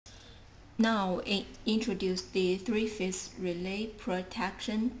Now we introduce the three-phase relay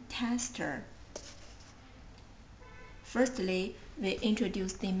protection tester. Firstly, we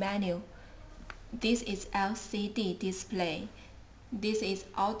introduce the menu. This is LCD display. This is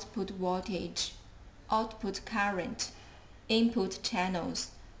output voltage, output current, input channels,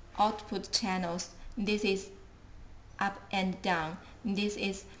 output channels. This is up and down. This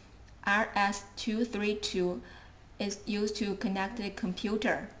is RS232. Is used to connect the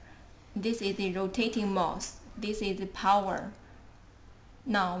computer. This is the rotating mouse. This is the power.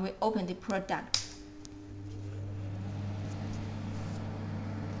 Now we open the product.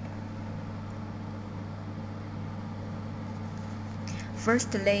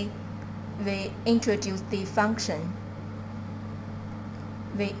 Firstly, we introduce the function.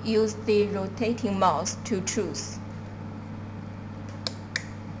 We use the rotating mouse to choose.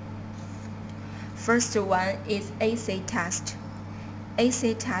 First one is AC test.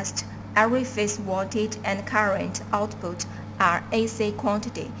 AC test, every phase voltage and current output are AC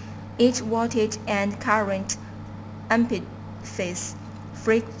quantity. Each voltage and current phase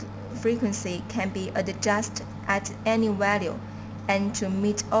frequency can be adjusted at any value and to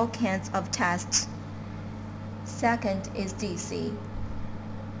meet all kinds of tests. Second is DC.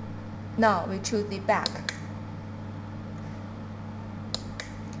 Now we choose the back.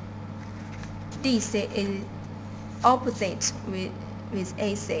 DC is opposite with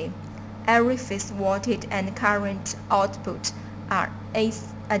AC. Every phase voltage and current output are a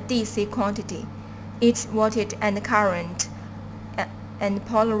DC quantity. Each voltage and current and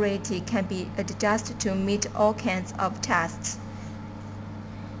polarity can be adjusted to meet all kinds of tests.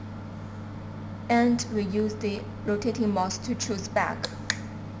 And we use the rotating mouse to choose back.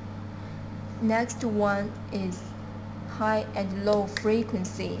 Next one is high and low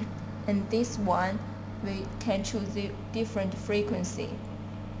frequency. And this one we can choose the different frequency.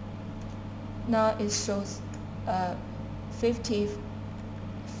 Now it shows 50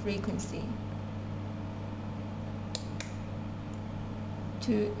 frequency.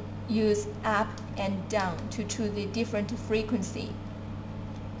 To use up and down to choose the different frequency.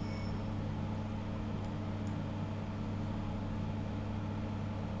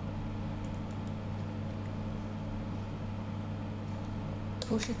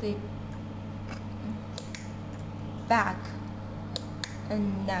 Push the back.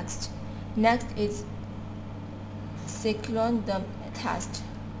 And next is Synchroism test.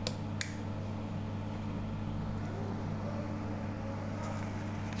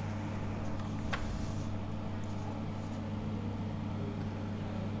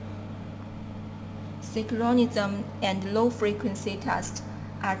 Synchroism and low frequency tests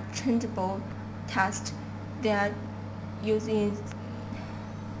are changeable tests. They are using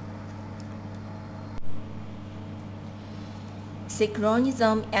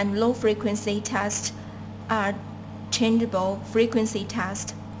Synchroism and low frequency tests are changeable frequency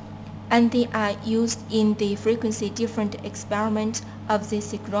tests, and they are used in the frequency different experiment of the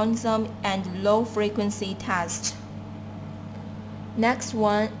synchronism and low frequency test. Next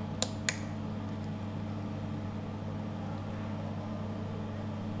one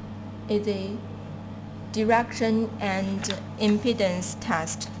is the direction and impedance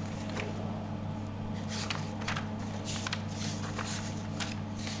test.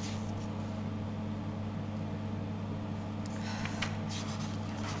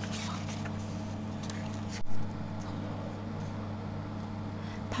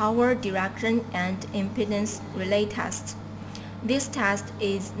 Power, direction, and impedance relay test. This test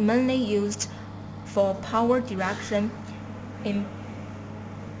is mainly used for power direction, impedance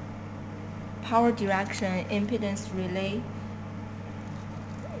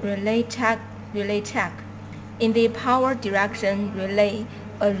relay check. In the power direction relay,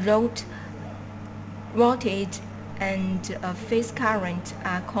 a road voltage and a phase current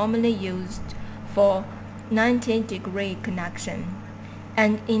are commonly used for 90-degree connection.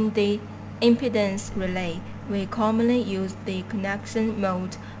 And in the impedance relay, we commonly use the connection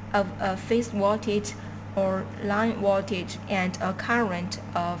mode of a phase voltage or line voltage and a current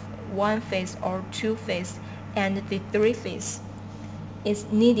of one phase or two phase, and the three phase is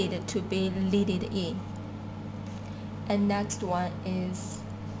needed to be leaded in. And next one is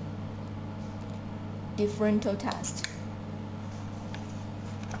differential test.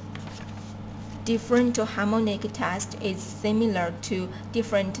 Differential harmonic test is similar to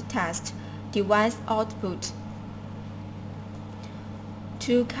different test. Device output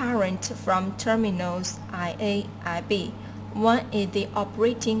two current from terminals IA, IB. One is the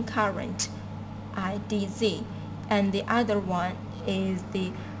operating current, IDZ, and the other one is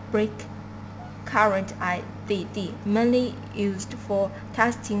the current IDD, mainly used for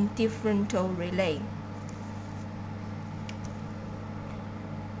testing differential relay.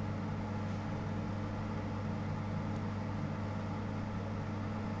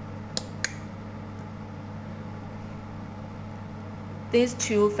 These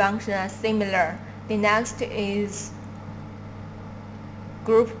two functions are similar. The next is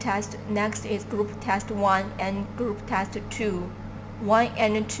group test. Next is group test 1 and group test 2. 1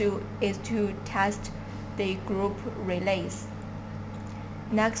 and 2 is to test the group relays.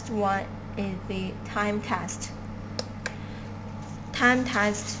 Next one is the time test. Time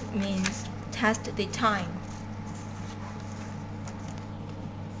test means test the time.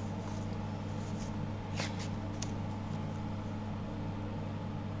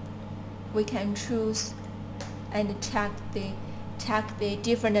 We can choose and check the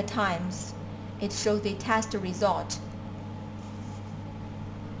different times. It shows the test result.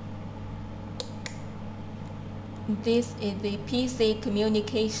 This is the PC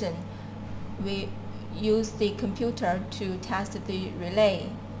communication. We use the computer to test the relay.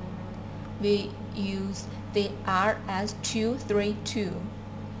 We use the RS-232,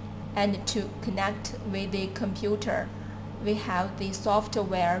 and to connect with the computer, we have the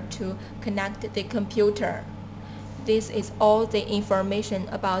software to connect the computer. This is all the information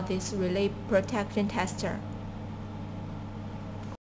about this relay protection tester.